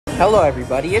Hello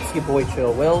everybody, it's your boy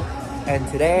Chill Will,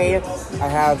 and today I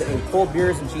have a cold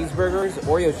beers and cheeseburgers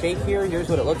Oreo shake here. Here's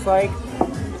what it looks like,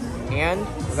 and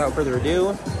without further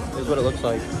ado, here's what it looks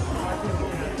like.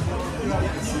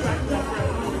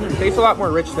 Tastes a lot more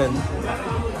rich than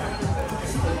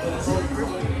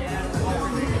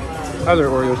other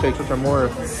Oreo shakes, which are more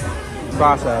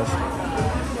processed.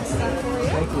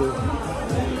 Thank you.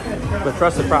 But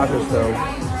trust the process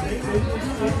though.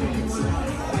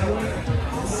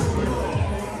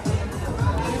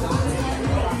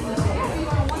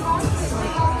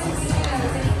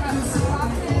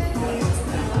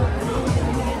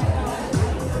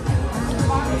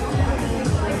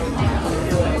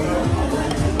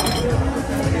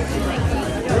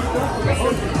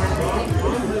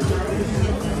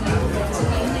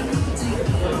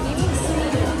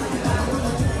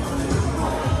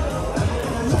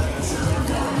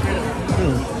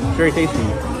 Very tasty.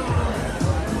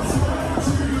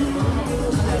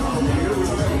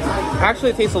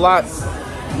 Actually, it tastes a lot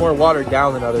more watered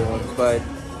down than other ones, but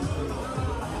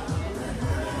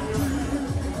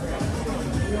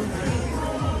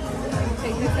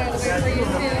take this out of there for you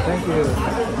too. Thank you.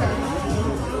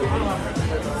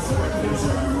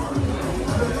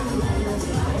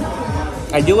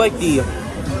 I do like the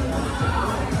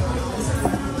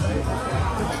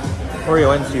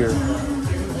Oreo ends here.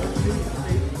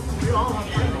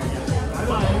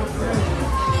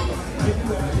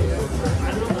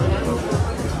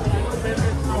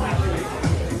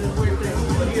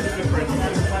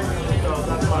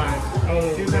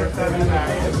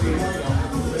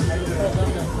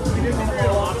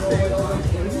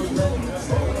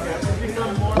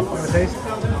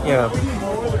 Yeah,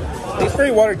 it's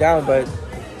pretty watered down, but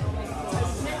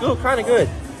still kind of good.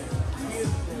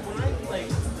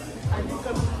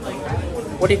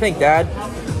 What do you think, Dad?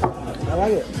 I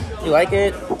like it. You like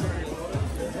it?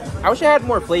 I wish it had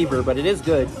more flavor, but it is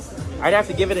good. I'd have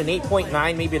to give it an 8.9,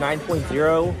 maybe a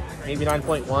 9.0, maybe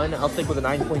 9.1. I'll stick with a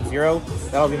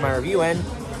 9.0. That'll be my review, and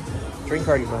drink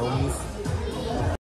hardy, my homies.